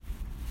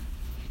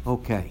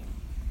Okay.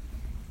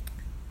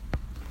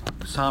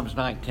 Psalms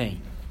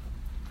 19.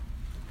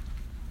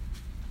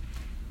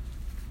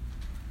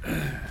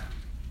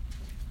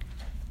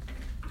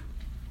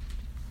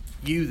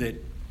 You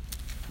that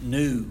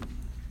knew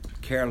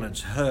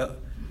Carolyn's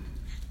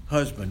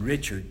husband,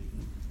 Richard,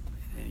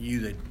 you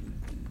that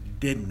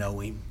didn't know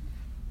him,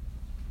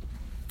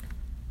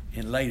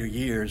 in later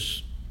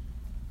years,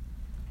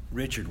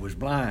 Richard was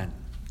blind,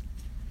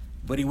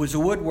 but he was a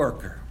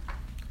woodworker.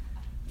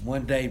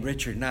 One day,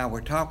 Richard and I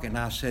were talking.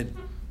 I said,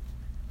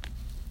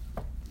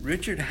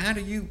 "Richard, how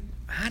do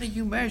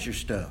you measure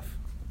stuff?"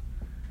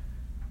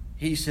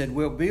 He said,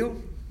 "Well,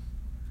 Bill,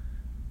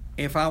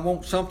 if I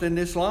want something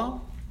this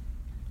long,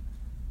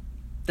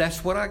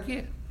 that's what I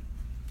get."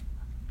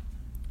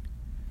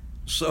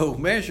 So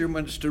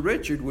measurements to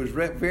Richard was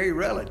very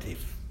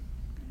relative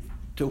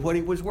to what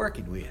he was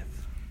working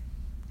with.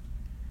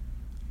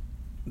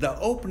 The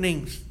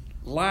opening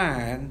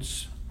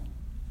lines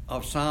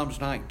of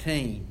Psalms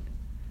 19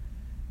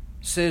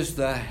 says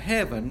the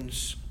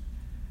heavens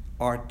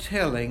are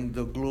telling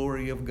the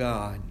glory of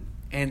God,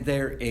 and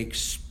their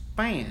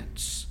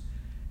expanse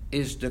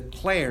is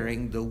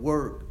declaring the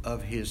work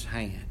of his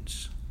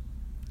hands.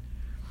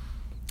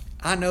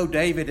 I know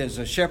David as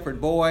a shepherd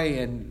boy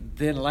and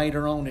then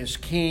later on as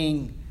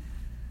king,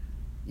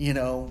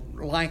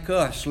 like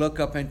us, look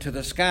up into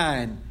the sky,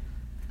 and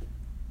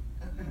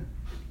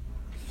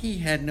he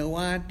had no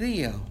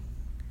idea.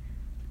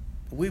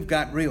 We've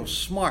got real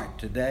smart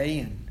today,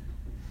 and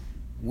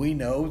we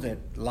know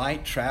that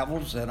light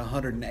travels at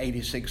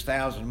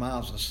 186,000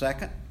 miles a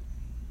second,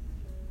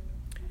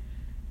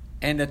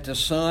 and that the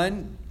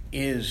sun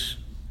is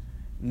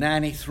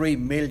 93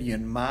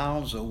 million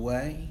miles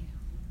away.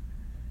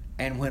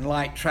 And when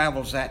light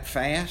travels that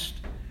fast,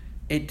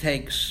 it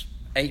takes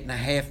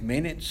 8.5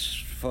 minutes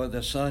for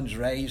the sun's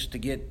rays to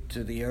get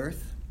to the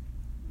earth.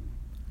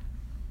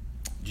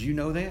 Did you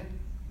know that?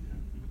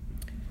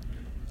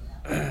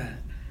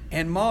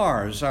 And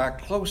Mars, our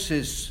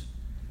closest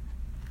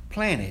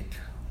planet,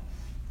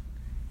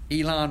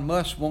 Elon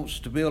Musk wants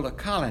to build a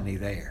colony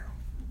there.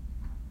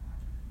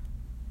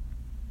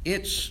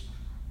 It's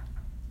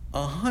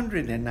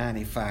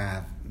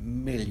 195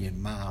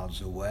 million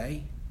miles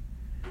away.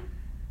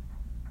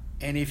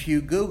 And if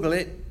you Google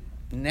it,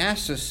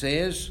 NASA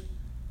says,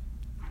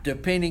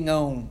 depending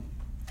on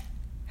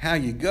how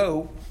you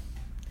go,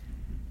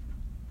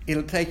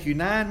 it'll take you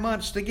 9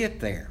 months to get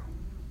there.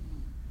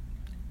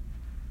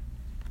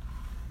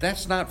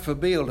 That's not for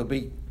Bill to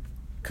be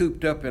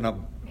cooped up in a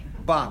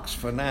box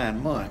for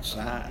 9 months.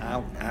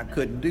 I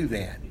couldn't do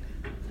that.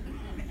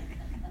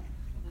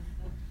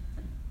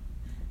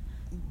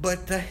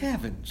 But the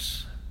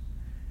heavens,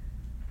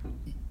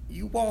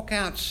 you walk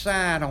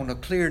outside on a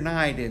clear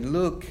night and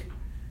look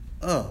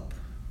up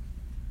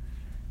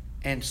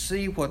and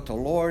see what the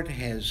Lord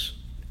has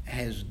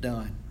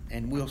done.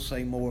 And we'll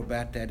say more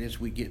about that as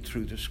we get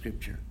through the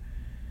scripture.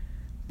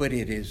 But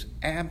it is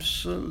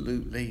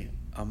absolutely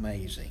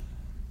amazing.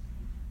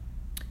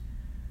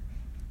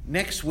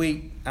 Next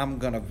week, I'm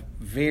going to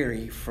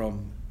vary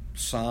from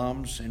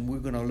Psalms, and we're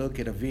going to look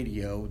at a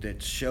video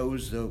that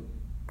shows the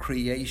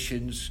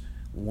creation's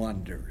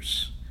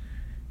wonders.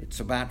 It's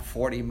about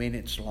 40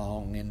 minutes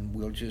long, and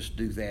we'll just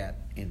do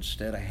that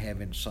instead of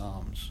having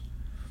Psalms.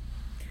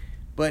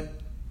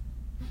 But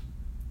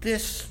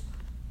this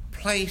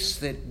place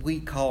that we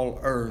call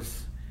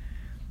earth,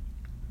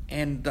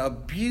 and the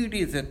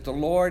beauty that the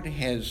Lord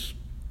has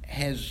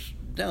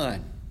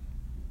done.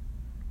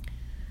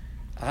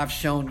 I've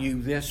shown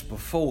you this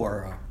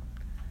before.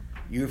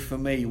 You're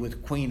familiar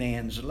with Queen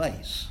Anne's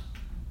lace.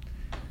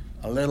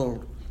 A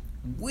little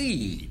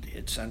weed.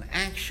 It's an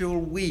actual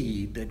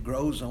weed that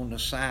grows on the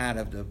side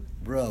of the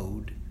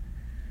road.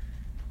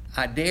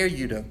 I dare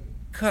you to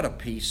cut a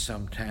piece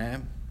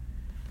sometime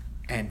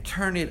and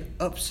turn it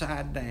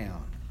upside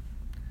down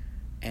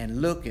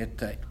and look at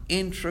the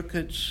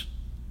intricacies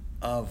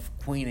of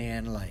Queen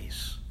Anne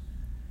lace.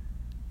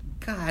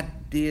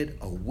 God did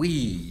a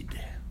weed.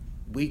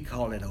 We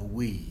call it a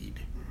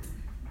weed.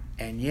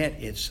 And yet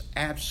it's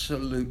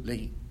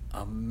absolutely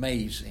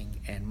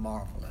amazing and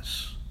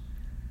marvelous.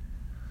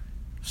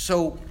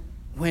 So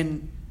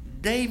when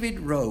David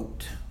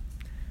wrote,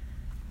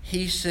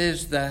 he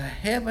says the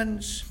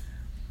heavens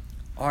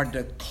are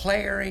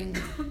declaring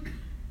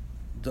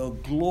the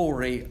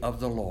glory of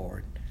the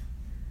Lord,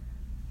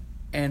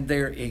 and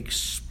their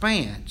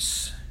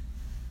expanse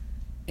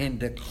in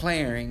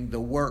declaring the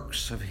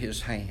works of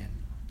his hand.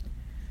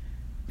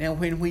 Now,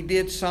 when we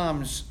did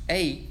Psalms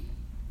 8,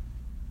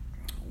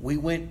 we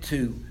went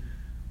to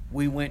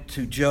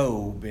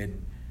Job,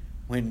 and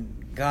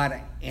when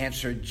God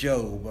answered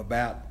Job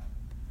about,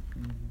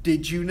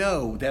 did you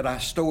know that I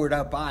stored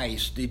up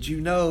ice? Did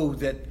you know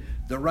that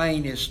the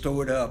rain is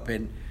stored up?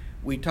 And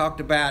we talked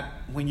about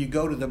when you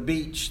go to the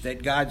beach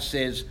that God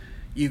says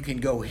you can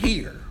go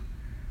here.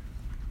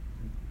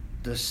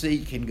 The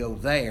sea can go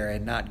there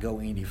and not go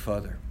any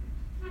further.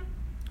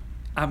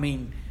 I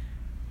mean,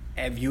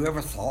 have you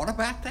ever thought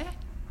about that?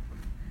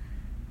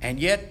 And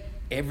yet,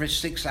 every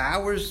 6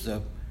 hours,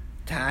 the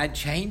tide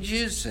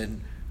changes,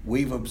 and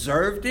we've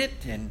observed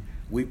it, and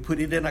we put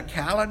it in a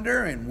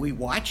calendar, and we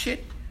watch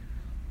it.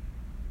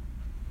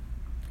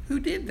 Who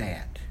did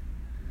that?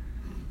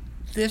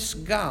 This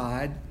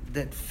God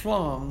that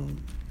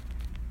flung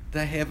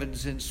the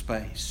heavens in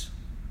space.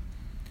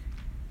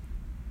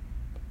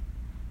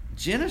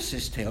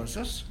 Genesis tells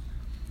us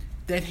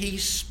that he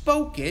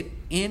spoke it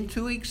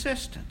into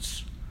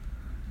existence.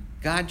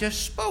 God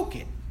just spoke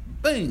it.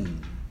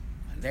 Boom.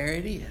 There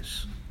it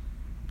is.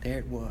 There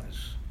it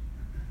was.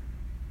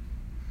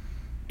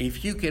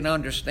 If you can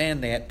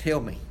understand that, tell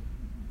me,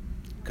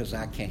 because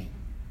I can't.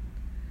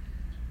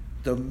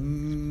 The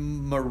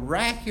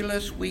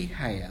miraculous we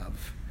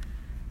have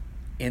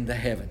in the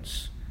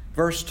heavens.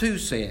 Verse 2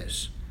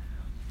 says,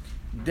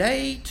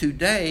 day to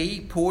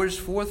day pours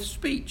forth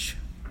speech,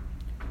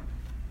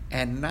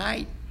 and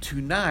night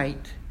to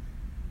night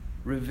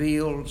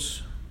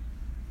reveals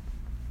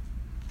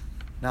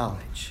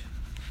knowledge.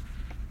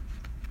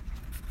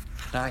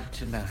 Night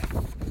to night.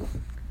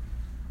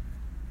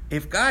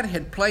 If God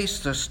had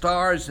placed the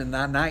stars in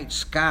the night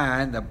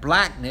sky, the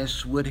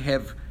blackness would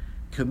have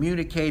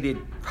communicated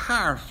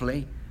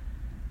powerfully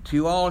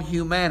to all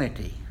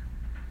humanity,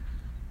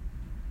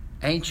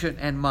 ancient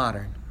and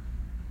modern.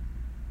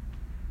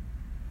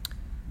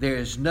 There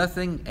is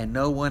nothing and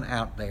no one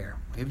out there.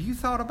 Have you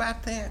thought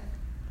about that?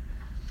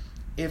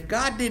 If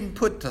God didn't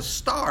put the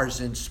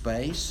stars in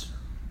space,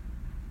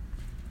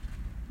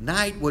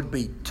 night would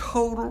be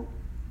total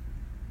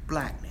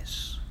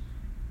blackness.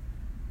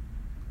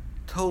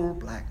 Total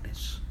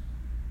blackness.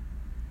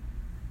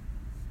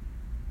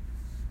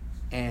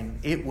 And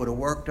it would have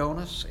worked on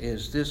us,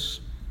 as this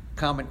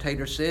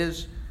commentator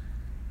says.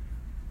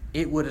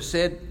 It would have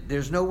said,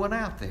 there's no one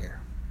out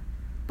there.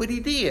 But he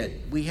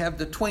did. We have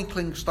the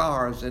twinkling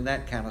stars and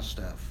that kind of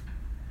stuff.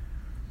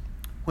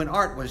 When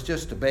Art was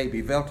just a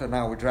baby, Velta and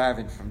I were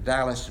driving from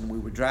Dallas, and we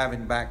were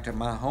driving back to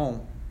my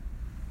home.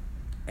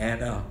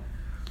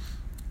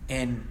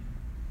 And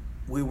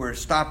we were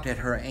stopped at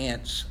her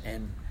aunt's,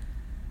 and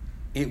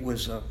it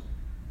was a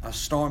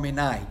stormy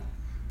night.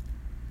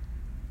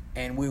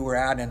 And we were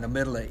out in the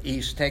middle of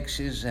East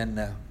Texas, and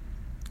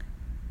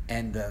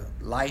the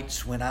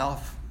lights went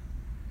off.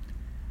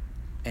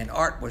 And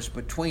Art was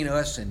between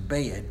us and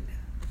bed,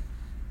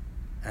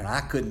 and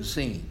I couldn't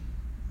see him.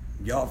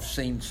 Y'all have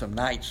seen some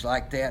nights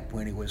like that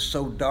when it was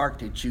so dark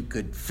that you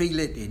could feel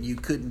it and you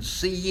couldn't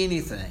see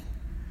anything.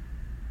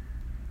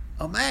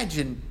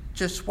 Imagine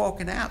just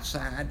walking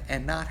outside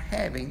and not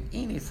having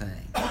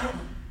anything.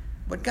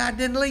 But God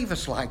didn't leave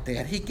us like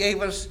that. He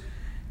gave us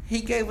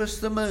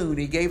the moon.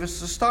 He gave us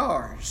the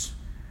stars.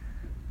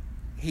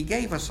 He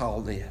gave us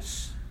all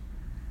this.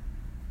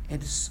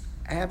 It's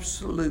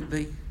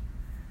absolutely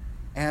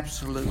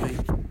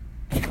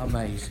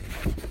amazing.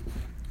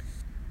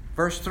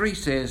 Verse 3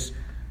 says,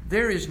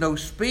 there is no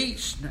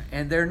speech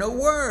and there are no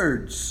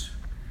words.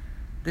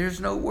 There's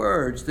no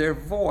words. Their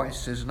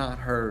voice is not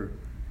heard.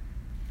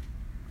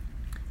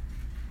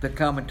 The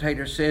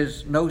commentator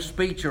says, no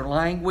speech or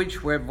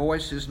language where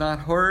voice is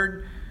not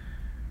heard.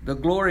 The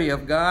glory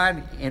of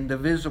God in the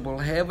visible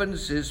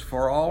heavens is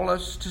for all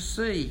us to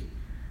see.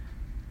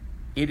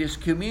 It is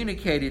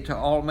communicated to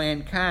all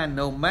mankind,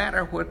 no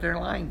matter what their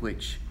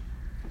language.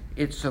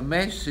 It's a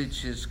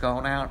message that's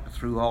gone out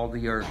through all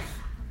the earth.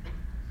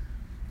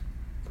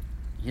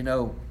 You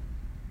know,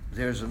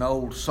 there's an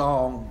old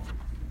song,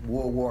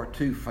 World War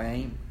II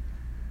fame.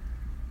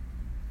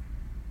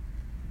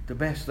 The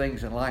best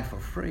things in life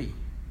are free.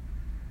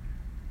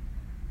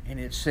 And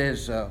it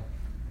says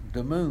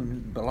the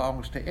moon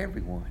belongs to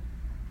everyone.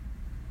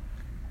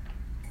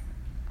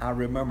 I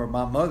remember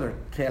my mother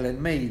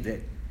telling me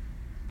that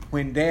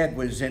when Dad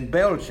was in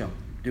Belgium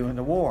during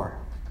the war,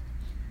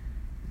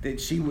 that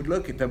she would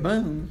look at the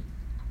moon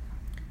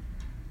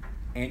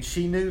and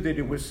she knew that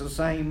it was the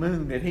same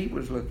moon that he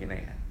was looking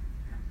at.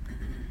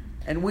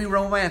 And we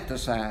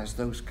romanticize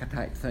those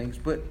type things,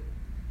 but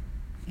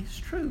it's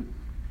true.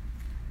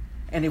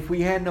 And if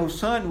we had no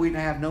sun, we'd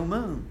have no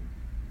moon.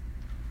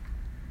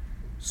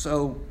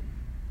 So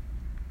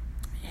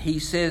he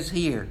says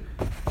here,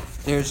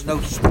 there's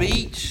no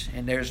speech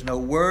and there's no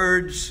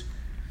words,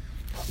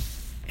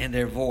 and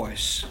their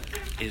voice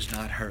is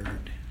not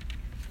heard.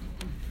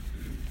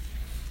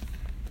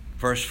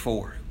 Verse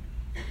 4.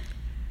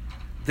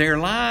 Their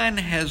line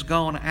has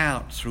gone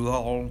out through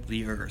all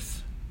the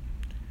earth,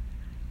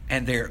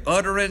 and their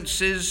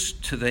utterances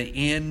to the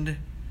end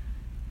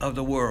of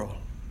the world.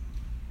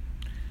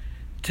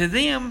 To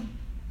them,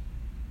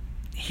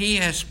 he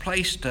has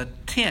placed a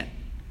tent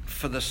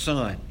for the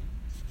sun.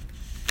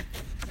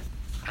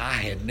 I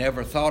had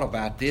never thought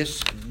about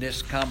this.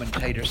 This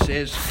commentator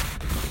says,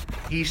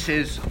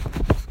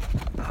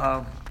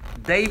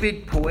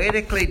 David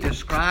poetically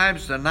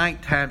describes the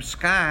nighttime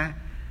sky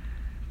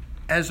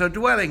as a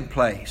dwelling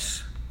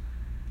place,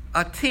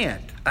 a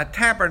tent, a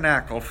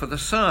tabernacle for the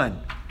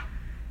sun.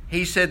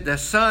 He said the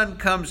sun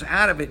comes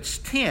out of its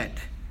tent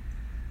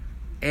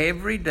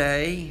every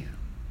day,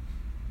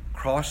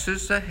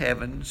 crosses the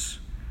heavens,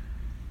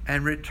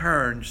 and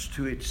returns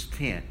to its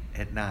tent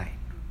at night.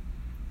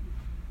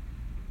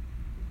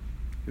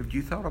 Have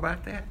you thought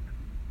about that?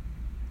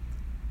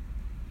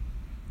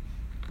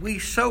 We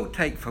so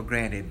take for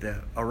granted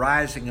the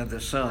arising of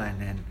the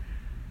sun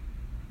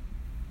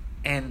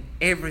and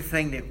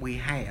everything that we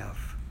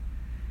have.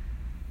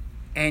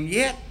 And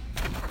yet,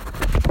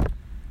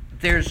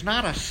 there's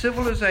not a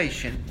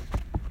civilization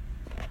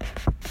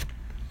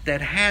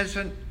that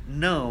hasn't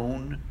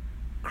known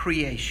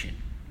creation.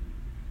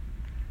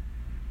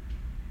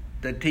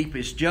 The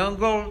deepest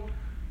jungle,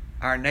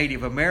 our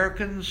Native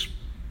Americans,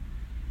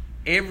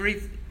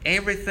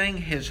 everything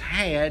has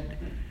had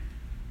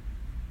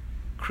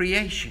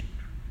creation.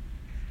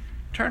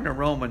 Turn to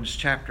Romans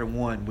chapter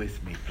 1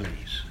 with me,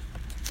 please.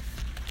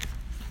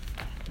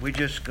 We're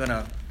just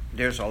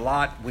there's a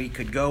lot we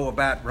could go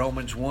about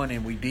Romans 1,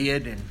 and we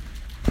did,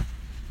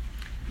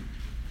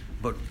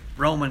 but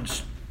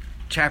Romans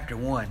chapter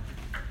 1.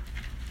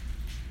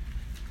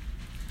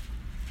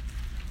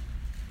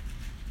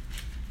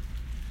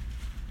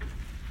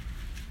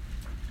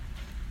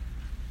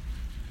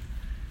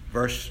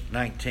 Verse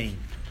 19.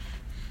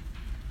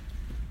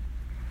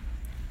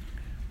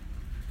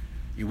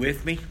 You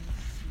with me?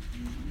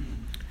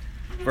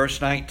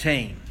 Verse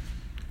 19.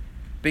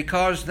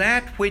 Because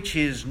that which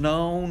is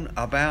known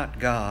about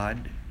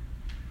God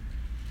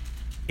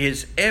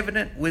is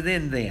evident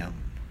within them,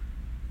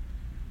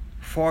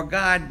 for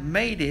God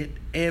made it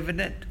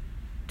evident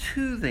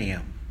to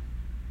them.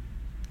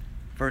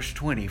 Verse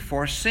 20.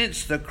 For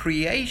since the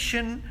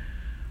creation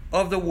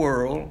of the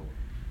world,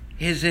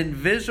 His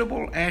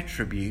invisible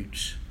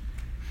attributes,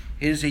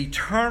 His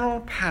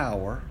eternal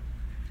power,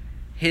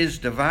 His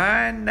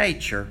divine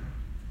nature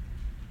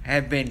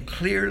have been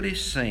clearly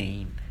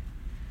seen,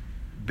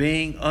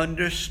 being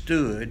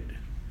understood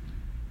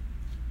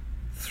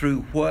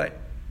through what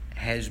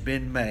has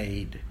been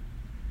made,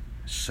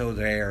 so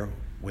they're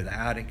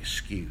without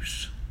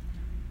excuse.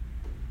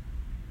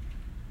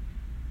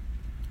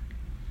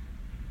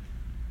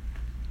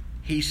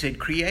 He said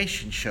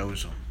creation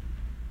shows them.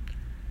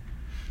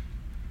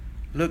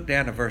 Look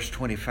down to verse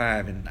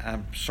 25, and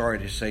I'm sorry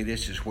to say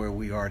this is where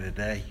we are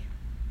today.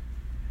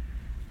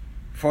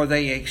 For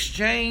they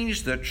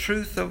exchanged the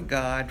truth of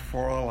God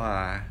for a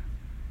lie,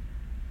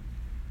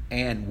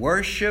 and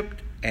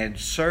worshipped and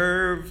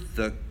served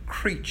the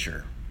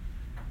creature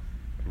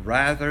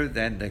rather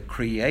than the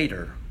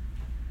Creator,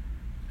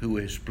 who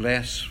is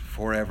blessed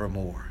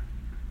forevermore.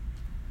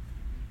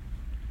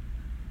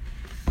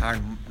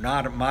 Our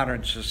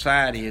modern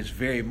society is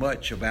very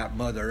much about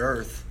Mother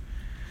Earth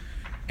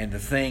and the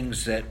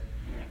things that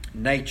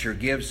nature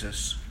gives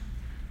us,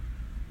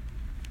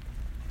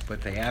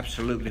 but they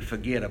absolutely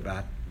forget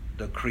about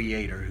the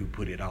Creator who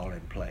put it all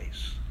in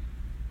place.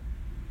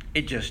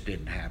 It just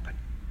didn't happen.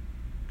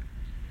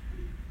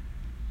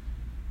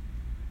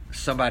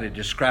 Somebody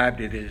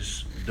described it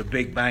as the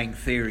Big Bang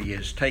Theory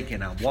is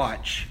taking a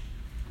watch,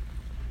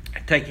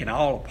 taking it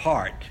all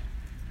apart,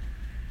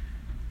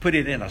 put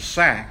it in a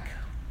sack,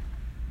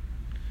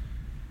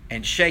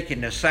 and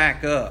shaking the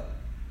sack up,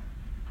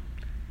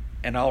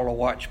 and all the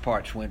watch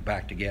parts went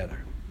back together.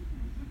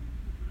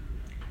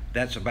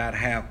 That's about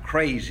how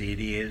crazy it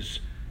is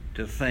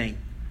to think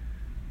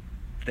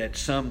that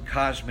some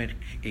cosmic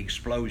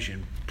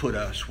explosion put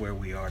us where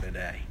we are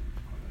today.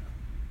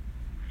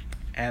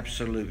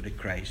 Absolutely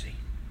crazy.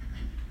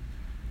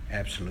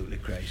 Absolutely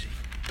crazy.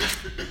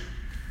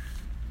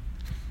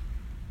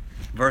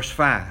 Verse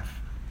 5.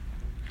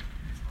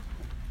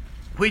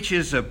 Which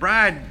is a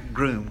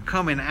bridegroom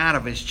coming out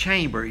of his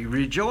chamber. He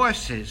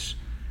rejoices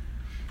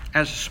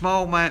as a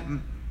small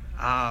man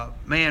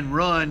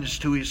runs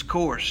to his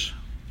course.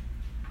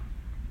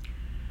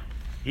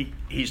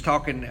 He's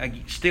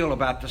talking still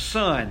about the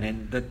sun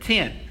and the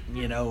tent,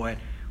 and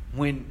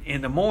when in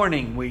the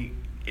morning we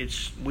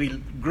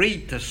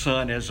greet the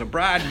sun as a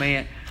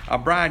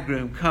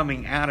bridegroom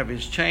coming out of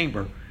his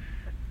chamber,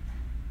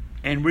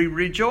 and we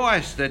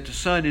rejoice that the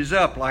sun is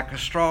up like a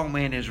strong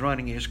man is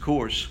running his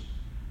course.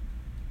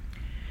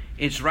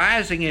 Its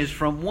rising is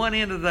from one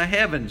end of the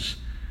heavens,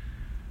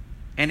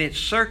 and its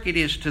circuit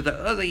is to the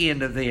other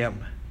end of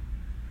them.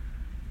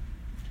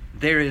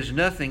 There is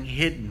nothing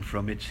hidden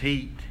from its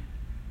heat.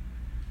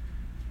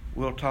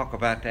 We'll talk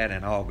about that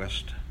in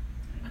August,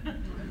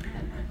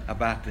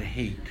 about the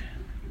heat.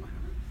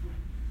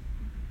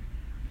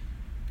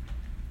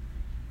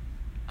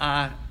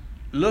 I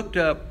looked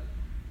up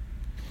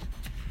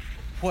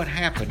what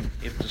happened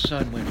if the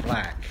sun went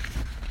black.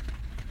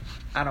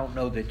 I don't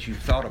know that you've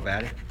thought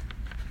about it,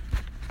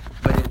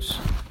 but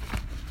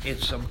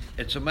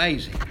it's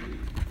amazing.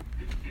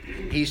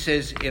 He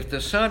says if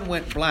the sun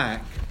went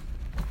black,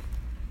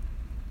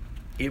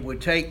 it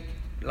would take,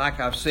 like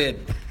I've said,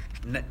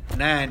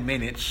 9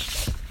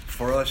 minutes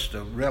for us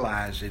to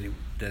realize that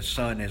the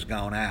sun has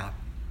gone out.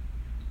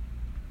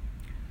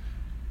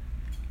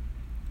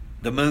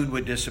 The moon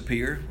would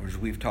disappear, as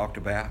we've talked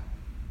about.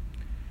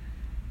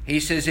 He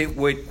says it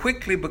would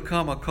quickly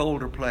become a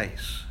colder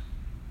place.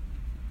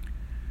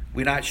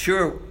 We're not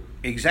sure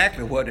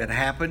exactly what had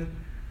happened,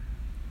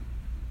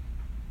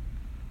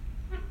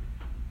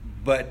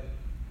 but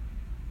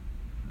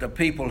the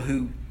people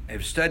who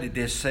have studied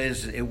this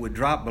says it would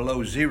drop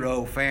below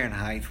 0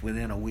 Fahrenheit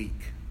within a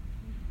week.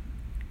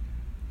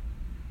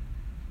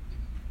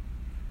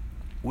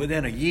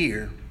 Within a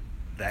year,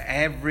 the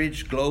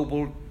average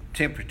global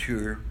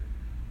temperature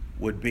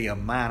would be a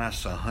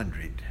minus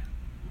 100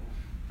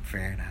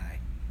 Fahrenheit.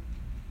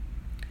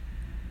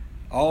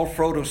 All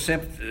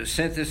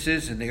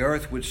photosynthesis in the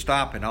earth would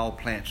stop and all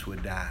plants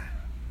would die.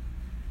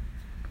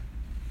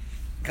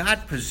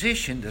 God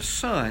positioned the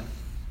sun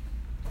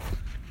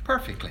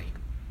perfectly.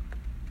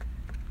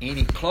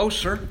 Any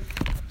closer,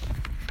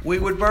 we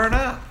would burn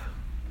up.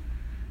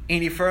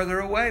 Any further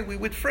away, we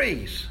would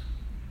freeze.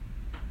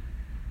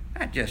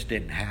 That just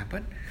didn't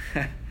happen.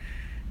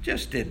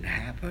 Just didn't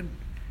happen.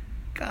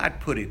 God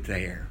put it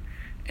there.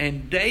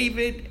 And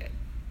David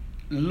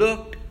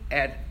looked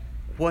at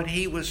what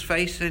he was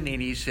facing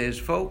and he says,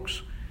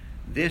 folks,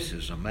 this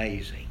is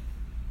amazing.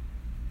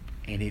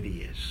 And it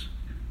is.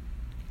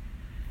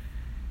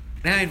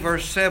 Now in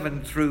verse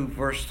 7 through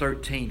verse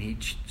 13, he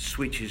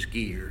switches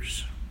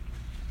gears.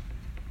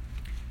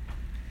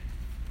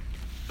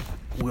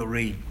 We'll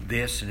read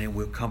this and then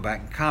we'll come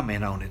back and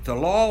comment on it. The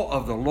law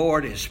of the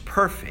Lord is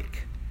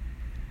perfect,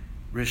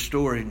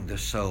 restoring the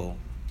soul.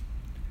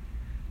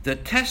 The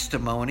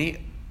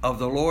testimony of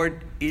the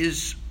Lord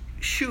is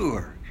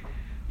sure,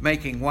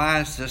 making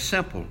wise the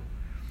simple.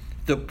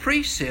 The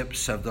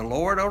precepts of the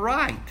Lord are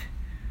right,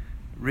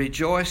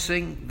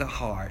 rejoicing the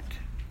heart.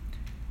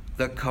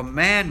 The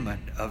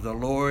commandment of the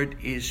Lord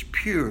is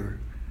pure,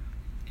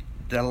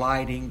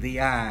 delighting the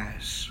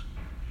eyes.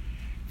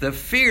 The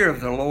fear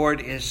of the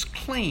Lord is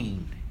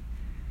clean,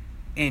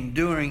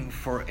 enduring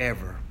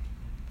forever.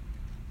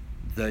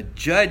 The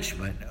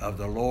judgment of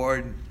the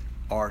Lord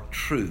are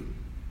true.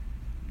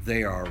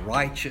 They are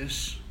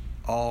righteous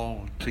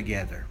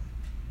altogether.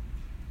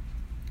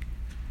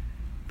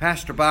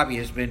 Pastor Bobby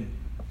has been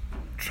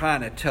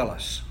trying to tell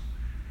us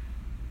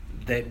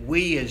that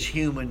we as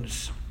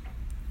humans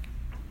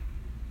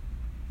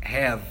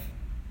have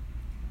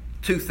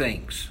two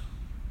things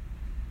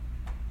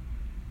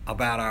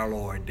about our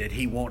Lord that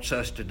he wants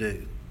us to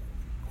do.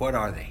 What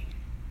are they?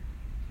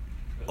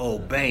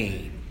 Obey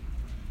him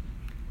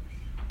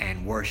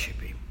and worship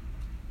him.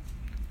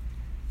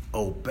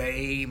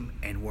 Obey him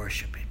and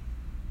worship him.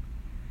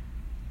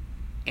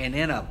 And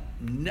in a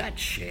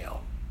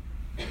nutshell,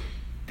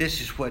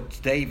 this is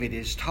what David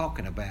is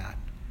talking about.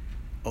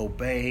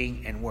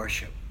 Obeying and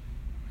worship.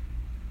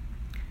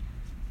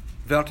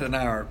 Velta and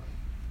I are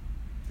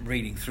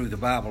reading through the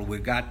Bible.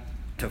 We've got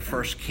to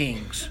 1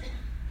 Kings.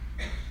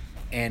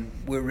 And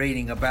we're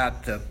reading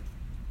about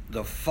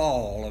the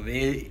fall of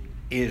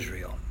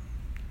Israel.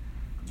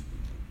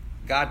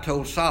 God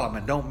told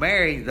Solomon, don't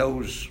marry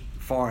those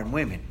foreign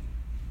women.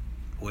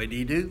 What did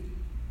he do?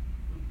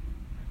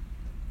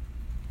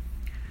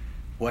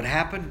 What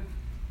happened?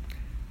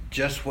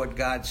 Just what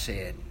God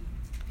said.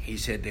 He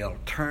said, they'll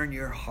turn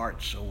your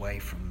hearts away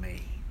from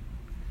me.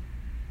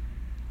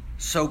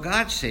 So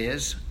God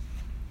says,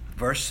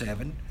 verse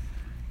 7,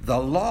 the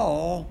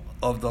law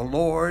of the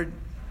Lord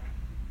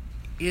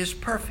is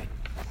perfect.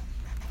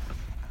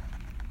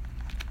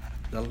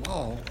 The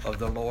law of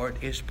the Lord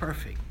is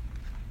perfect.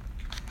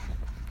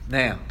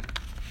 Now,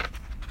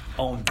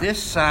 on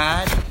this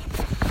side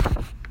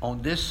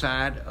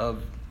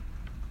of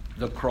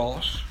the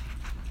cross,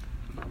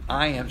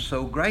 I am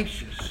so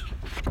gracious,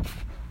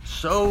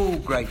 so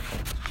grateful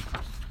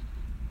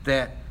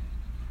that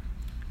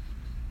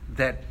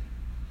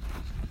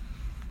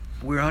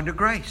we're under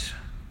grace.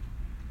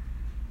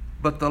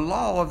 But the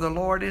law of the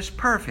Lord is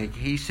perfect.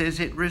 He says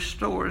it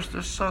restores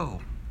the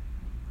soul.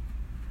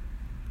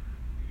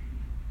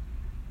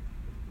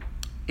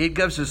 It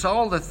gives us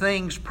all the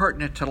things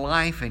pertinent to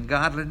life and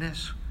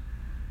godliness.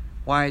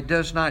 Why, it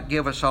does not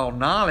give us all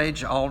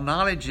knowledge. All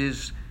knowledge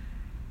is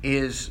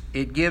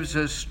it gives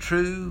us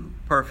true,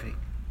 perfect.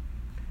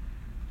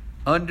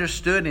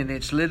 Understood in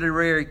its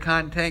literary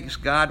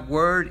context, God's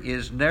word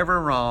is never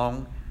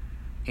wrong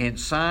in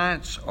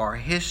science or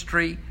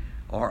history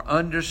or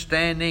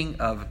understanding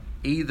of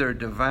either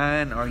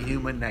divine or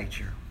human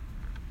nature.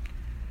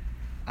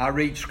 I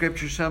read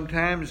scripture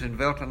sometimes and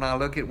Velta and I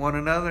look at one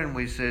another and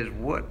we says,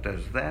 what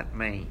does that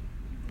mean?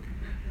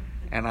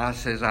 And I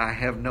says, I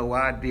have no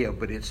idea,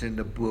 but it's in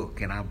the book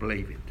and I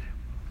believe it.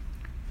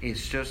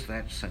 It's just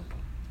that simple.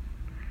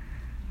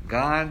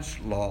 God's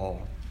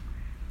law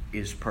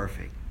is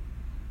perfect.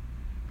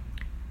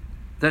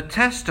 The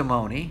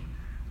testimony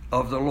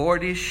of the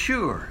Lord is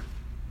sure,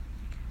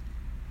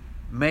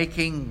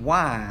 making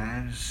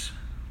wise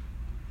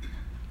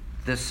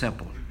the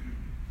simple.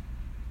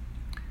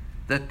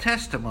 The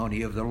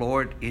testimony of the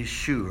Lord is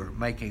sure,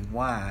 making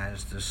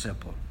wise the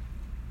simple.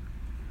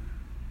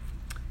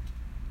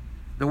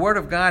 The Word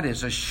of God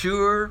is a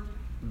sure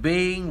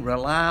being,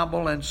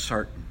 reliable and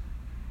certain.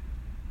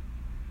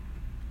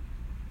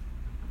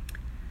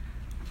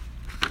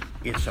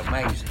 It's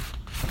amazing.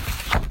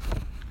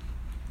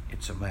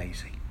 It's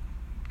amazing.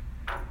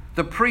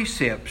 The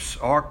precepts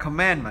or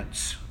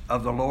commandments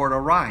of the Lord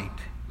are right,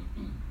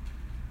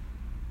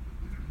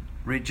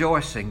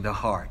 rejoicing the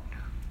heart.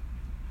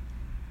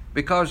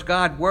 Because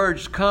God's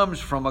words comes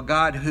from a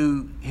God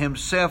who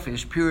himself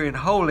is pure and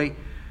holy.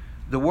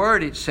 The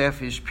word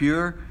itself is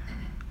pure.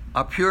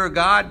 A pure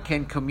God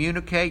can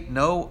communicate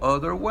no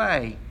other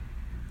way.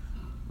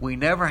 We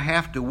never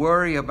have to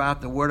worry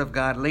about the word of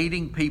God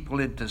leading people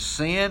into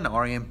sin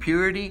or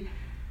impurity.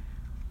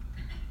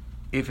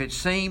 If it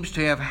seems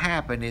to have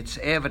happened, it's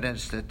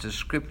evidence that the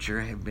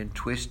scripture have been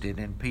twisted,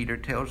 and Peter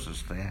tells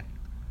us that.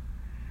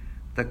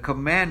 The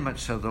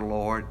commandments of the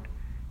Lord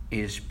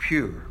is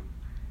pure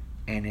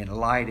and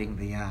enlightening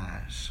the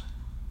eyes.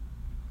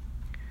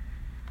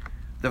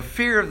 The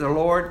fear of the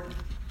Lord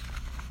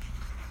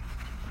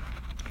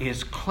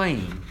is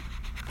clean,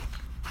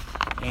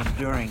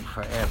 enduring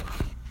forever.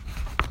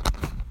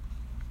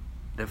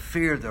 The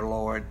fear of the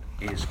Lord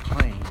is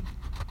clean,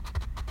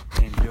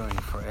 enduring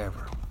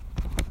forever.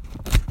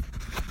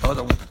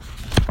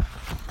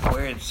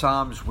 Where in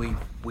Psalms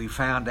we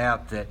found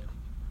out that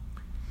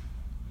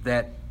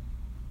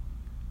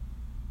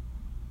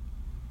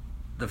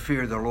the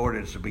fear of the Lord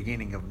is the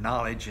beginning of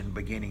knowledge and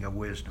beginning of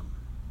wisdom.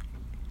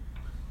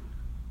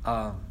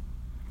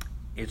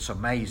 It's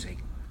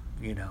amazing.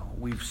 You know,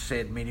 we've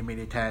said many,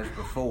 many times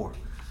before,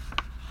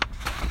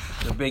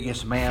 the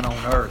biggest man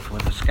on earth,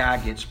 when the sky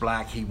gets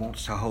black, he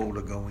wants a hole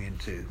to go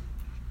into.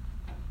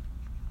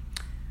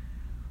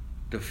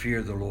 The fear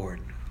of the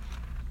Lord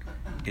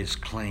is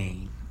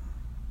clean.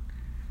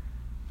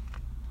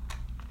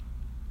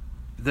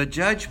 The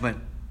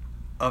judgment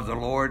of the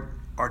Lord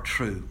are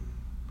true.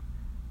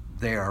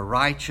 They are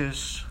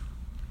righteous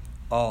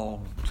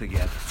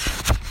altogether.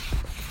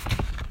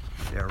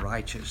 They are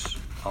righteous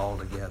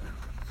altogether.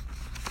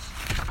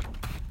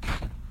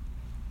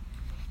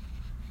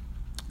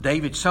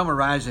 David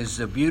summarizes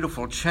the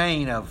beautiful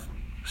chain of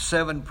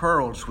 7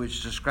 pearls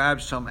which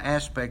describes some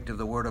aspect of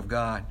the Word of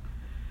God.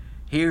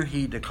 Here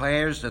he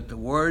declares that the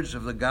words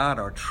of the God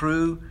are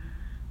true,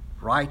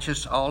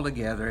 righteous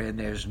altogether, and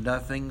there's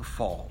nothing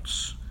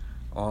false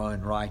or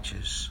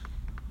unrighteous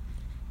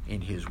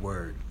in his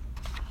word.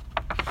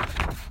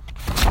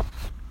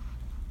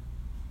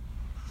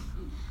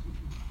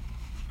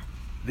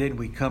 Then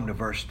we come to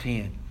verse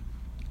 10.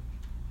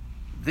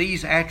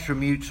 These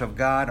attributes of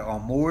God are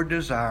more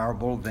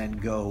desirable than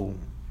gold,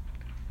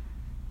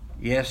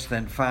 yes,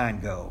 than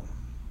fine gold.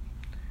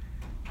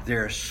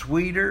 They're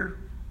sweeter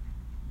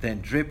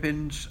than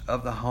drippings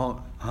of the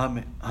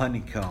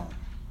honeycomb.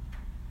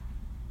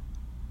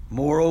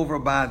 Moreover,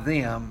 by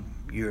them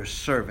your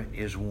servant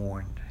is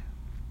warned.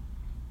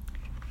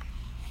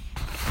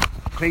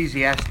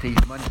 Ecclesiastes,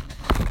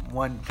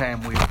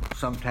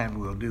 sometime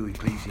we'll do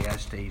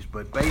Ecclesiastes,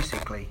 but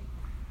basically,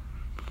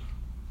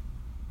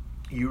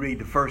 you read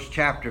the first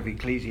chapter of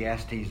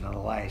Ecclesiastes and the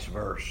last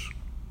verse.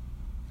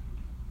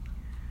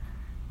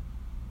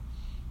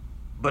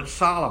 But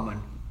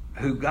Solomon,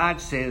 who God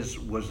says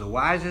was the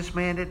wisest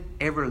man that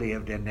ever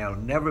lived, and there'll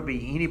never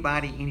be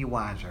anybody any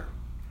wiser,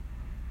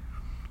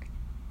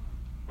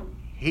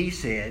 he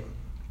said,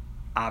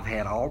 I've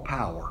had all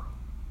power.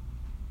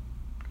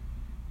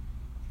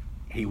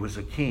 He was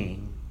a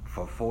king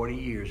for 40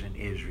 years in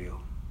Israel.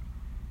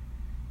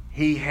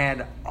 He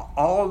had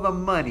all the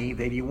money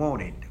that he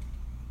wanted,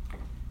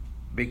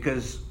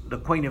 because the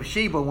Queen of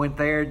Sheba went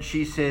there and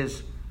she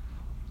says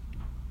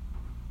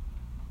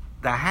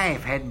the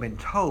half hadn't been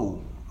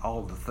told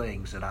all the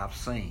things that I've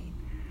seen,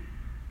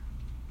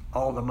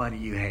 all the money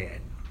you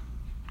had.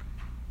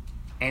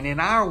 And in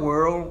our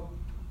world,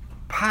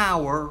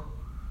 power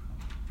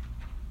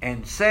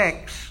and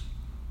sex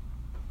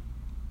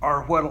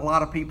are what a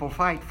lot of people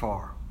fight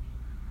for.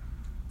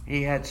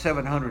 He had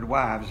 700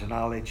 wives, and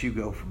I'll let you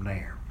go from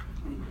there.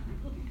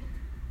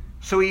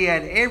 So he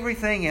had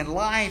everything in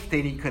life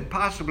that he could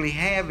possibly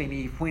have,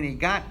 and when he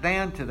got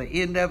down to the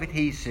end of it,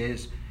 he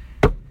says,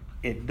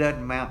 it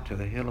doesn't amount to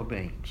the hill of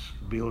beans,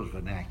 Bill's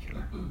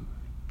vernacular.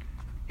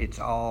 It's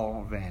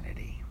all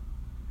vanity.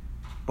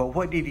 But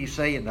what did he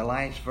say in the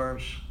last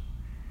verse?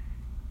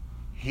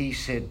 He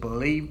said,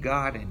 believe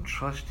God and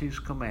trust his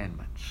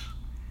commandments,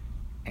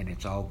 and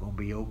it's all going to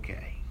be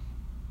okay.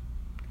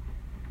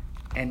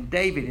 And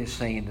David is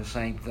saying the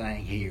same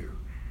thing here.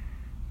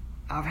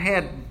 I've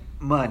had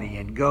money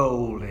and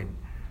gold,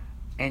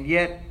 and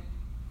yet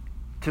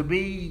to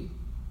be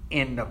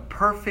in the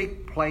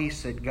perfect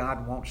place that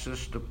God wants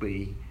us to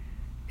be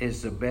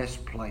is the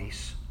best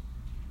place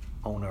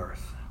on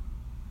earth.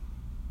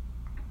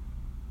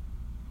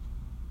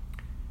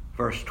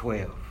 Verse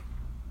 12.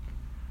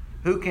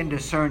 Who can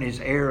discern his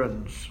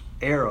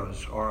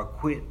errors or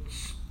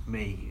acquits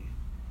me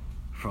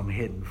from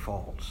hidden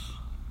faults?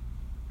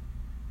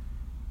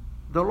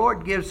 The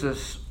Lord gives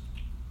us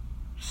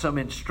some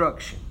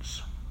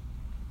instructions,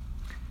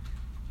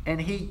 and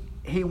he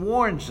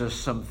warns us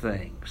some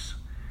things.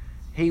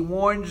 He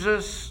warns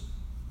us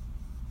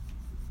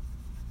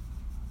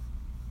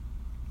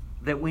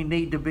that we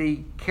need to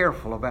be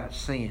careful about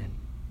sin.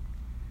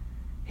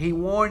 He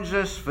warns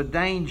us for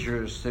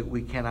dangers that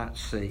we cannot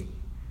see.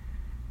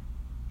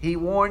 He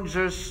warns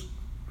us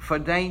for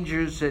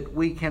dangers that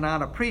we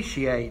cannot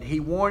appreciate. He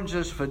warns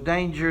us for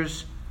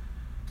dangers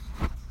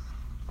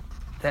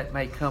that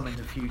may come in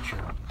the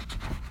future.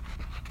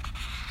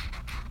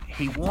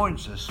 He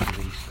warns us of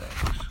these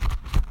things.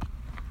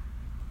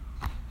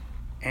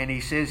 And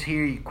he says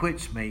here, he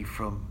quits me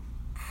from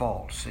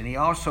faults. And he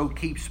also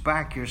keeps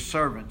back your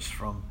servants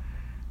from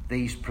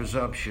these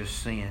presumptuous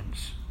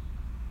sins.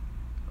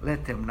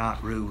 Let them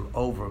not rule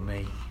over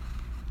me.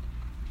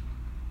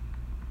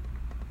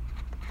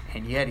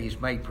 And yet he's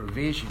made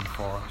provision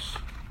for us.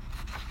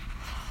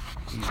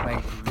 He's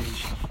made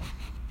provision.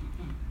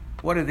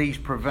 What are these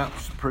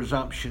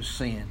presumptuous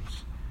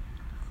sins?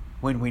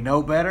 When we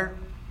know better,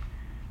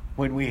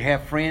 when we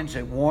have friends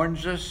that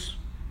warns us,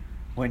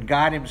 when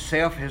God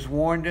himself has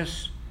warned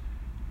us,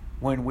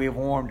 when we've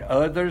warned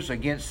others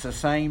against the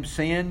same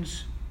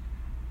sins,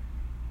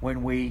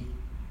 when we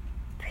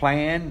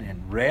plan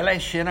and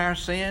relish in our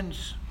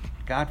sins,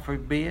 God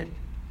forbid.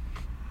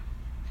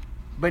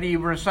 But he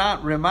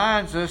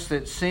reminds us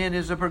that sin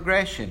is a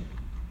progression.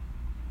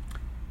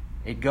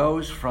 It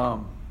goes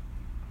from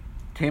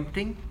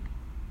tempting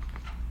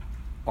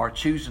or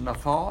choosing a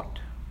thought,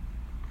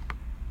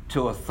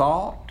 to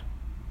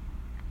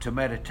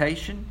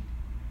meditation,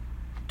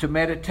 to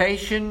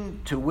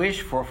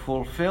wish for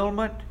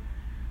fulfillment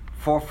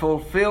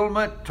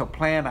to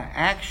plan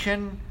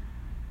action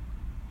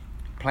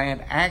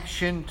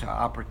to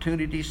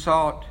opportunity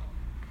sought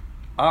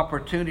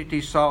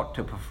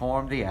to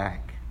perform the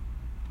act.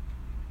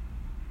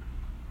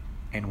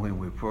 And when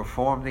we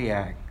perform the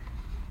act,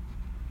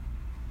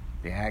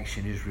 the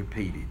action is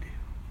repeated.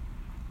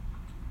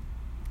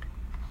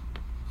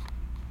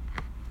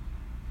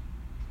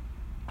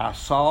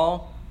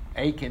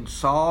 Achan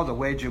saw the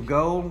wedge of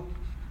gold.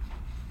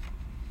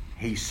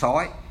 He saw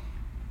it.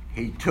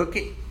 He took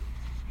it.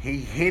 He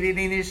hid it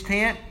in his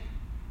tent.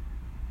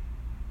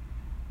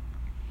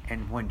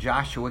 And when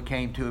Joshua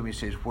came to him, he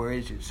says, "Where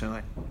is it,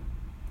 son?"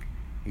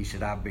 He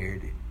said, "I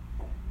buried it."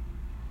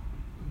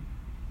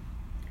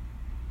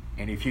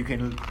 And if you're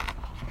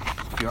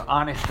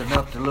honest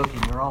enough to look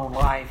in your own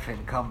life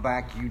and come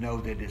back, you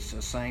know that it's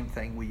the same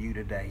thing with you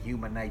today.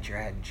 Human nature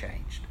hadn't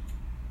changed.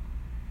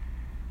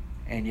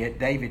 And yet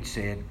David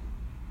said,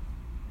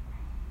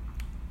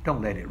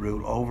 "Don't let it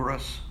rule over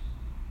us."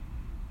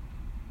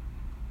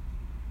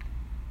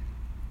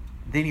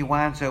 Then he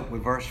winds up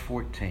with verse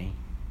 14.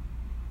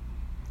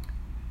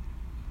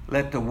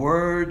 "Let the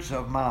words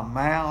of my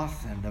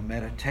mouth and the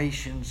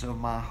meditations of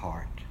my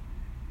heart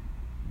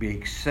be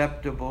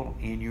acceptable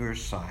in your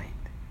sight,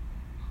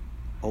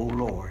 O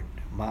Lord,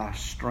 my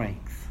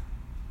strength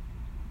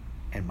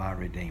and my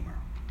Redeemer."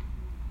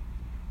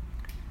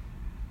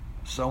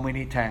 So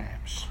many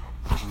times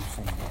we've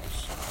seen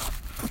this.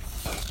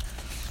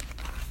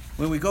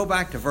 When we go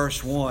back to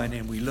verse 1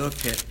 and we look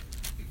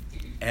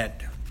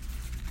at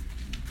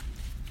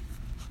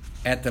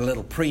the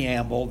little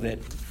preamble that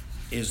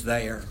is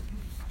there,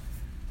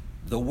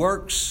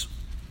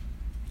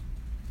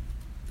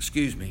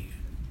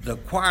 the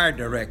choir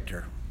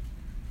director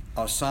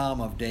of Psalm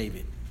of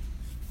David.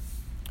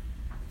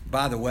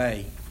 By the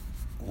way,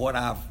 what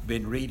I've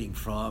been reading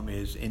from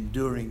is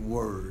Enduring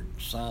Word,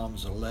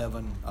 Psalms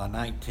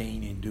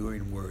 19,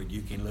 Enduring Word.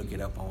 You can look it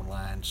up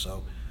online.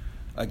 So,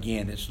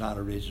 again, it's not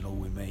original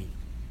with me.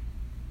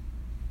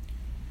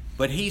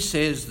 But he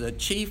says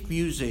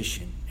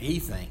he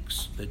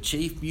thinks the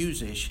chief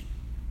musician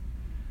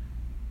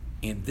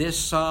in this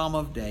Psalm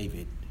of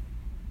David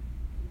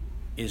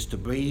is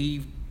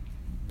believed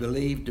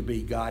to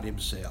be God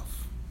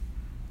himself.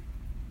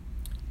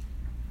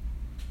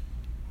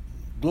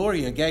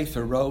 Gloria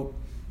Gaither wrote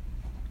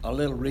a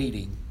little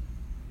reading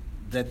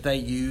that they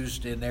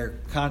used in their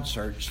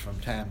concerts from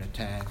time to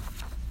time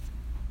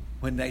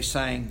when they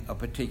sang a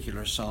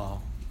particular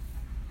song.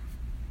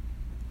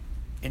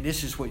 And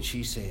this is what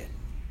she said: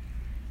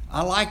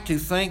 "I like to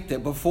think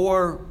that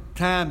before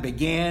time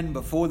began,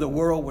 before the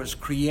world was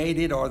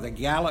created or the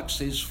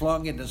galaxies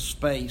flung into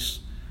space,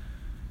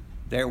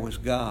 there was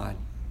God.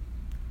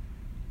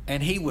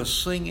 And he was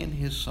singing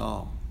his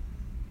song.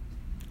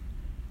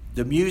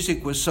 The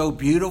music was so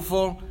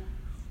beautiful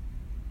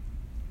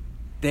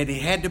that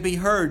it had to be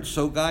heard,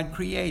 so God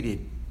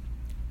created.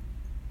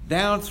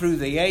 Down through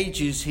the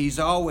ages, he's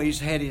always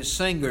had his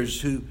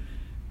singers who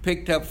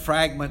picked up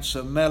fragments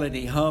of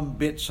melody, hummed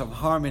bits of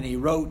harmony,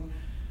 wrote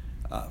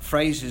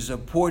phrases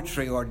of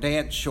poetry, or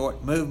danced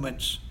short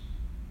movements.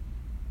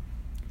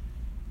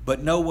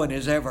 But no one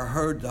has ever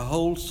heard the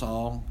whole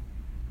song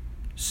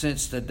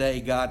since the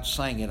day God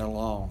sang it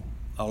alone.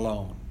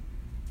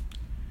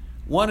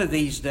 One of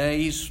these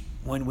days,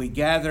 when we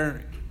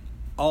gather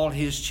all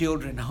his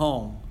children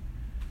home,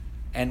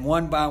 and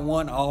one by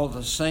one all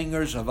the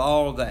singers of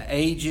all the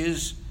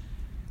ages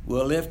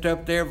will lift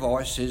up their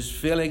voices,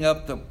 filling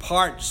up the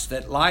parts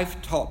that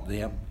life taught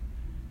them,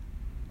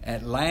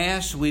 at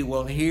last we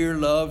will hear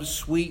love's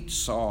sweet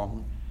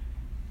song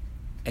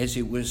as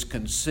it was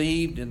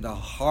conceived in the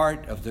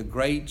heart of the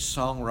great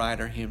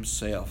songwriter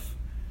himself,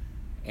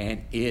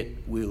 and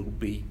it will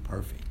be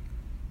perfect."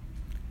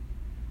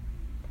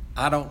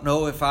 I don't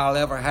know if I'll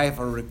ever have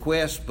a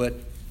request, but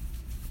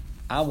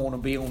I want to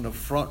be on the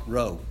front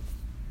row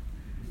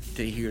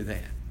to hear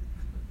that.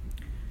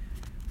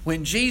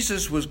 When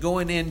Jesus was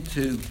going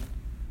into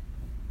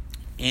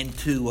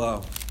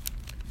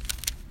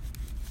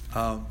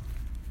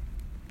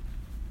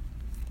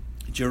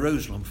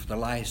Jerusalem for the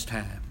last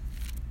time,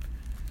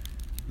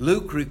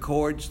 Luke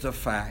records the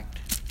fact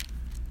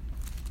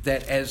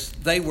that as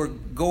they were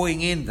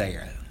going in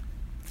there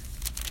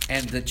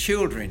and the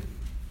children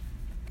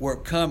were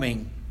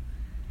coming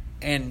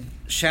and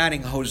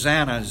shouting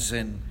hosannas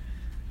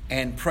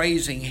and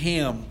praising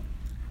him,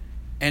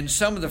 and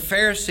some of the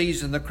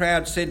Pharisees in the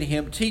crowd said to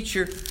him,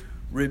 "Teacher,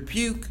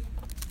 rebuke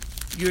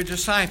your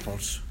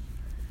disciples."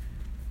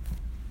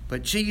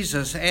 But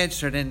Jesus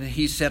answered and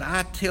he said,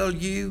 "I tell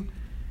you,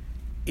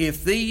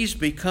 if these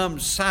become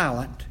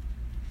silent,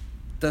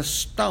 the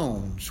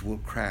stones will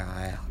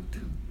cry out."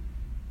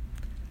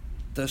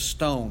 The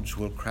stones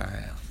will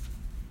cry out.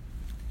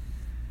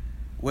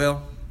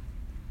 Well,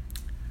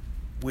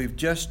 we've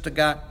just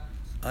got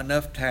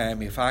enough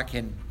time.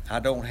 I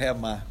don't have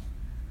my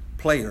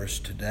players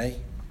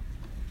today,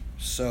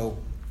 so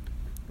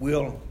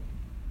we'll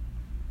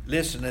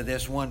listen to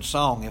this one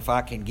song if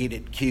I can get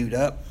it queued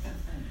up.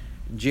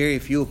 Jerry,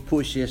 if you'll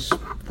push this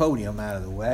podium out of the way.